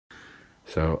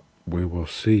So we will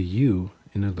see you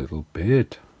in a little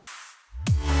bit.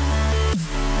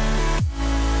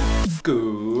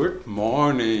 Good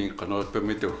morning. It's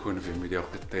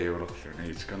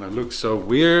gonna look so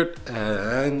weird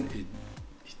and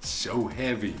it's so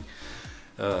heavy.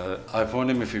 I've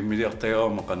only me to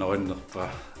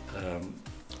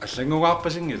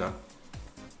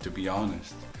be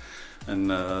honest.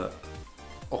 And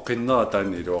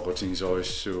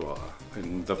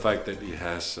and the fact that it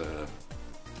has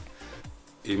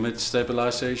image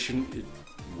stabilization, it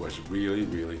was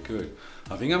really good.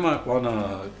 I think I might want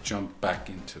to jump back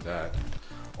into that.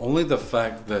 Only the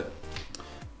fact that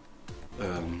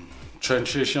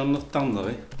transition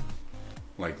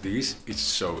like this, it's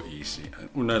so easy.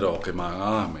 You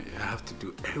have to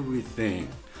do everything,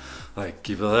 like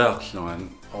give it out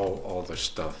and all the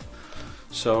stuff.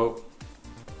 So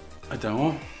I don't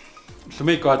know. For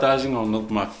me,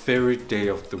 on my favorite day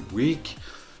of the week.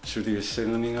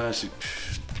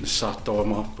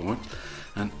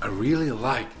 And I really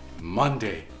like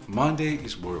Monday. Monday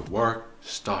is where work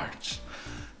starts.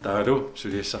 And I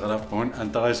is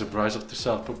surprised of the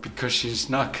because she's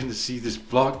not gonna see this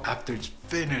vlog after it's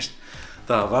finished.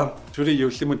 And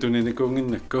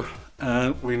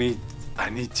I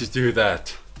need to do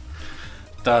that.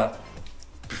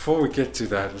 Before we get to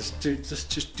that, let's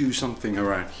just do something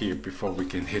around here before we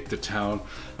can hit the town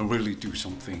and really do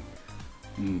something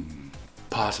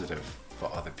positive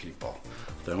for other people.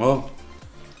 Then, well,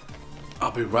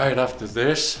 I'll be right after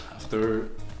this, after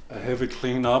a heavy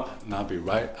cleanup, and I'll be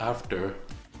right after.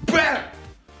 BAM!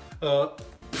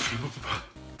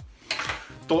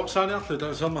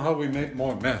 Somehow we make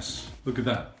more mess. Look at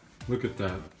that. Look at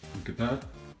that. Look at that.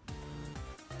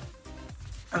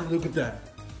 And look at that.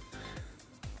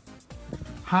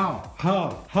 How?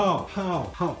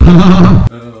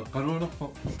 Qanoruna,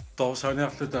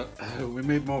 we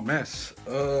made more mess.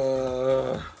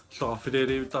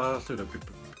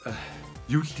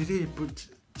 Juulli, but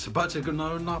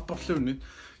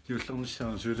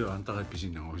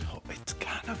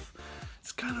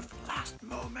it's kind of last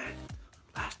moment.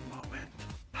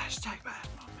 Hashtag last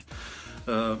moment.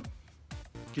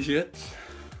 You see it?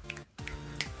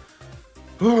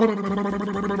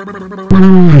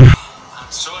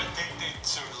 I'm so addicted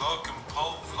to Logan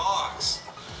Paul vlogs.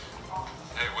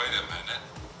 Hey, wait a minute.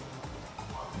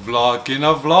 Vlog in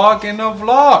a vlog in a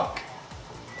vlog.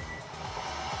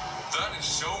 That is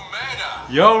so meta.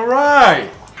 You're right.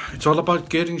 It's all about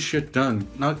getting shit done,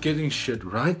 not getting shit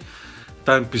right.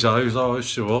 So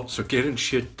getting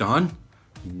shit done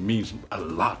means a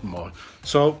lot more.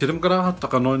 So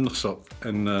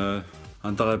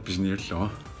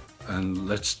and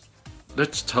let's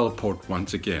teleport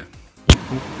once again.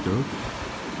 We'll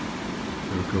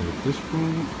go with this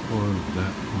one or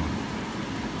that one.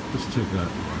 Let's take that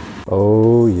one.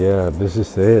 Oh yeah, this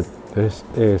is it. This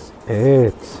is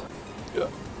it. Yeah.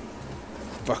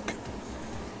 Fuck.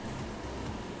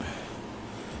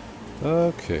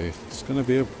 Okay, it's gonna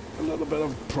be a little bit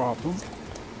of a problem,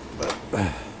 but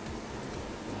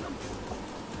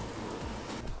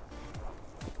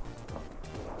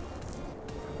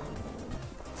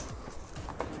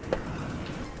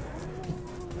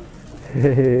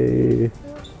hey,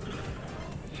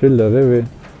 Suli, baby.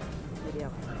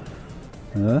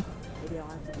 Huh?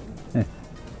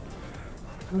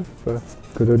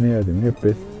 Kolonia di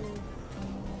mepes.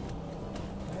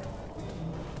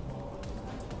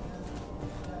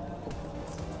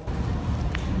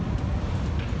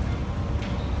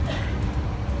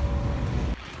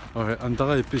 Okay,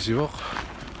 Andrea is busy work.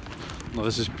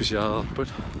 Neri's is busy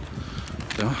but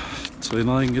yeah,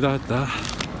 training that.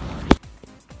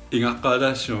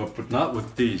 But not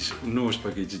with these. No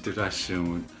spaghetti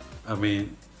soon. I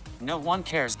mean, no one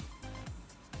cares.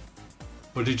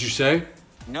 What did you say?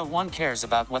 No one cares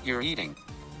about what you're eating.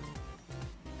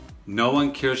 No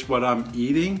one cares what I'm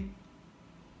eating?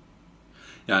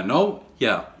 Yeah, no?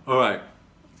 Yeah, alright.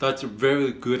 That's a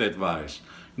very good advice.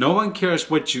 No one cares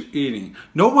what you're eating.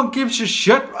 No one gives a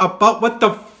shit about what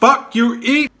the fuck you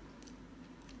eat.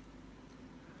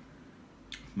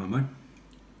 Mama?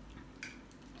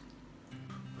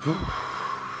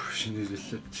 She needed to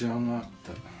sit down like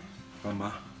that.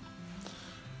 Mama?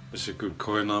 It's a good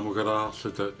coin. I'm going to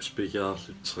speak out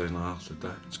to train after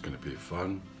that. It's going to be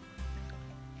fun.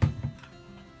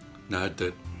 Now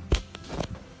that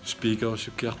speak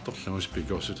also kertop, so speak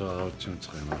also to our train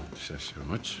so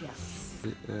much. Yes.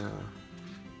 Yeah.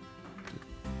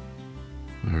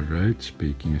 Alright,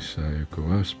 speaking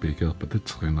Sayoko, speak up at the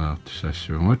train out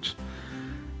so much.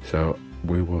 So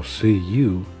we will see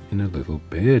you in a little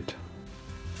bit.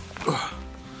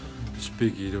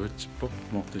 Speak to it, pop,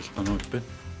 not this, I'm not bit.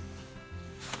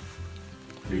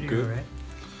 You good?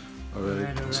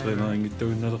 Alright, so now I'm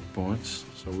doing another points.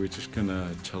 So we're just gonna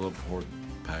teleport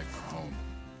back home.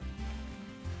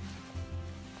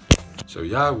 So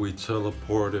yeah, we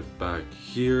teleported back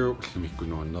here.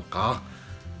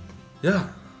 Yeah,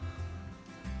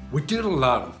 we did a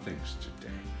lot of things today.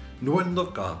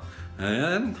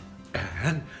 And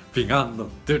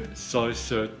pingaarnerpaavoq so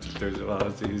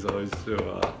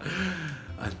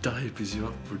Andrea is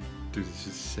up for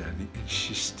tunissutissaani, and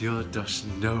she still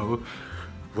doesn't know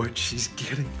what she's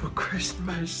getting for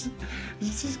Christmas.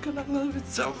 She's gonna love it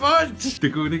so much. They're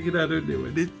gonna get out of there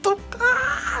when they talk.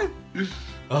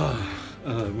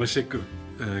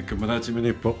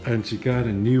 And she got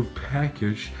a new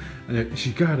package.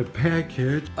 She got a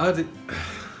package.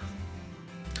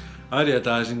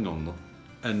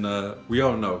 And we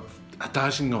all know,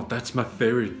 that's my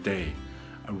favorite day.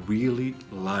 I really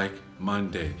like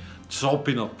Monday.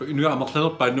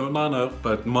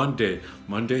 But Monday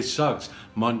sucks.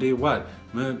 Monday what?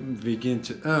 Begin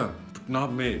to,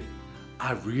 not me.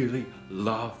 I really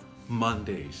love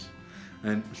Mondays.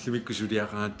 And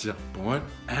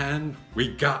we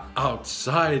got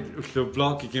outside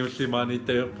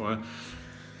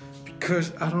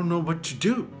because I don't know what to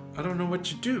do.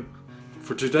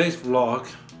 For today's vlog,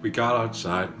 we got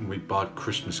outside and we bought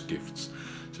Christmas gifts.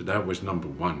 So that was number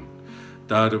one.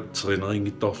 That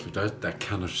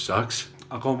kind of sucks.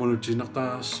 And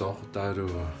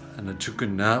I took a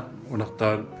nap.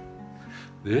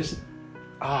 This.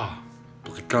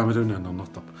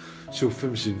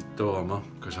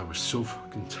 Because I was so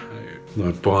fucking tired.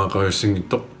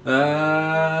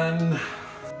 And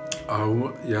I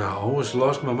almost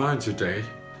lost my mind today.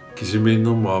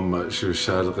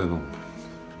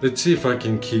 Let's see if I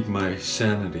can keep my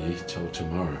sanity till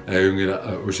tomorrow. And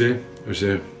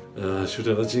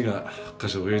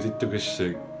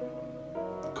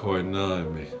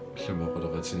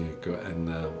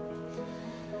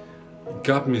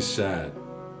got me sad.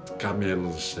 Got me a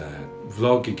little sad.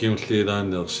 Vlog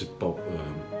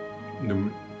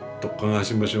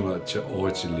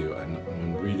and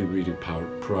I'm really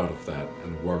proud of that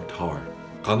and worked hard.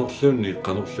 I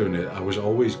was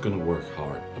always gonna work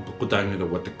hard.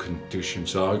 What the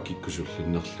conditions are,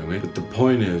 but the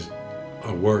point is,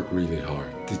 I work really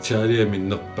hard.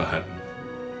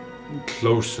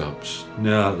 Close-ups,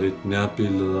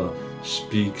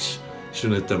 speaks,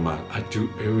 I do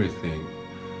everything.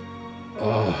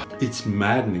 Oh, it's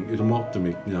maddening.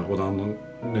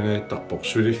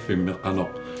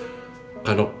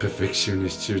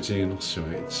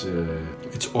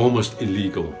 It's almost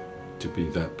illegal to be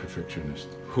that perfectionist.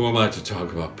 Who am I to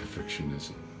talk about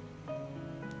perfectionism?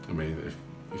 I mean,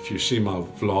 if you see my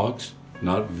vlogs,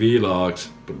 not vlogs,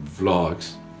 but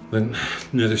vlogs, then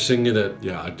they're saying that,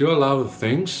 yeah, I do a lot of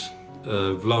things.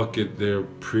 They're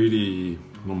pretty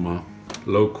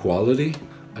low quality.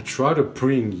 I try to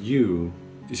bring you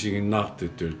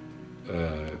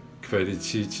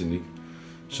kvaliteten,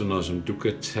 sådan noget som du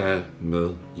kan tage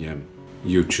med hjem.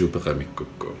 YouTube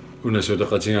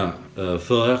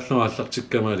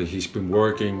he's been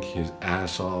working his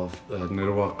ass off.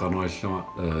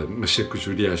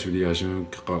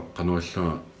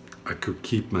 I could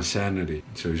keep my sanity.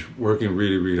 So he's working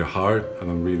really hard,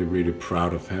 and I'm really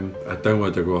proud of him. I don't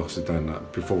want to go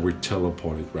before we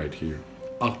teleported right here.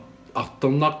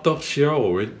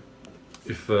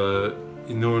 If you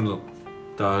know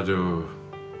that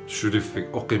should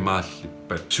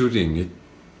but shooting it,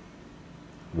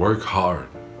 work hard.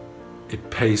 It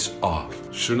pays off.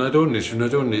 You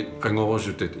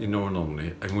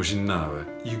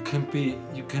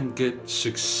can get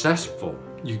successful.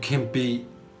 You can be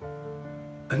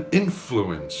an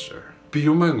influencer.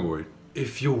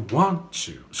 If you want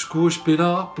to.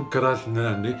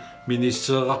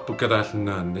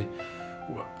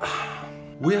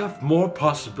 We have more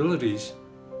possibilities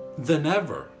than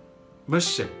ever. I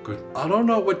don't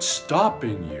know what's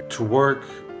stopping you to work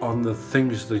on the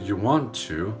things that you want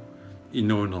to,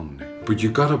 but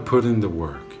you gotta put in the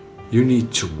work. You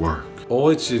need to work.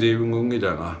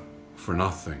 For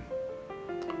nothing.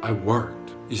 I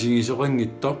worked.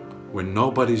 When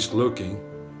nobody's looking,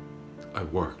 I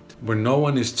worked. When no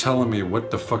one is telling me what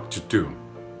the fuck to do,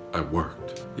 I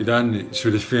worked.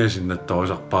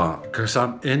 Because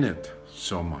I'm in it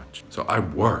so much. So I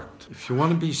worked. If you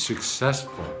want to be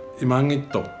successful, we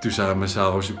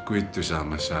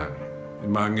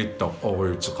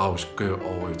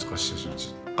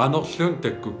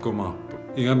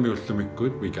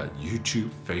got YouTube,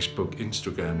 Facebook,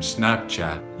 Instagram,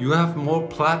 Snapchat. You have more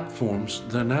platforms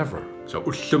than ever. So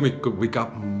we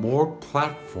got more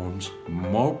platforms,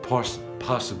 more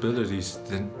possibilities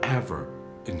than ever.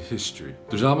 in history.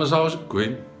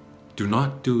 Do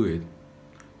not do it.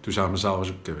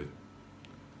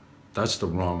 That's the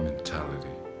wrong mentality.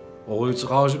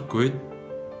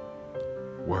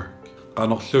 Work.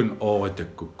 Qanorlun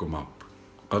oatakukkumappu.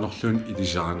 Qanorlun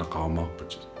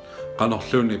idisaanaqarmarput.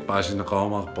 Qanorlun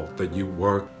paasiniarsarivara that you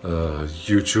work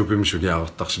YouTube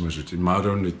suliaqartarsimassasutit.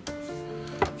 Maadunit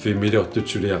familiortut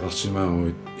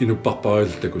suliaqarsimaanguit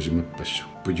inupparpariiltakusimappassu.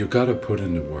 But you gotta put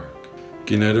in the work.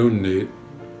 Kinalunni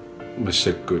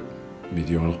massakkut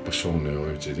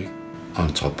millionerpersoneeriutilik.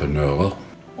 Entrepreneur,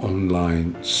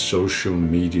 online social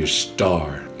media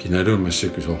star. Kinalun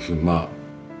massakusorluma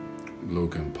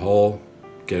Logan Paul,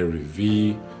 Gary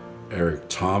V, Eric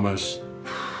Thomas,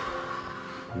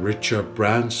 Richard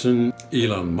Branson,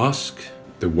 Elon Musk.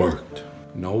 They worked.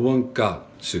 No one got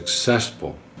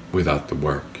successful without the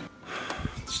work.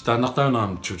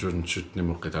 Stanaqtaanam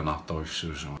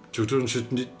tutunsuutnimuqitanartorifsuusuga.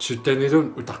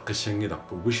 Tutunsuuttanilun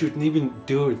utaqqissangilarpu. We shouldn't even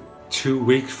do it 2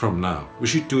 weeks from now. We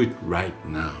should do it right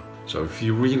now. So if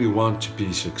you really want to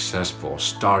be successful,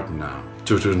 start now.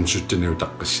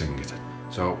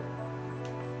 So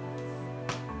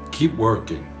keep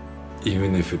working,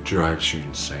 even if it drives you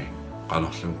insane.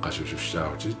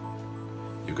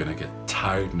 You're gonna get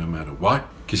tired no matter what.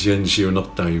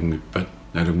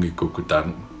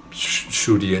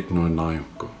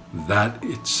 That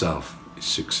itself is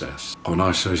success.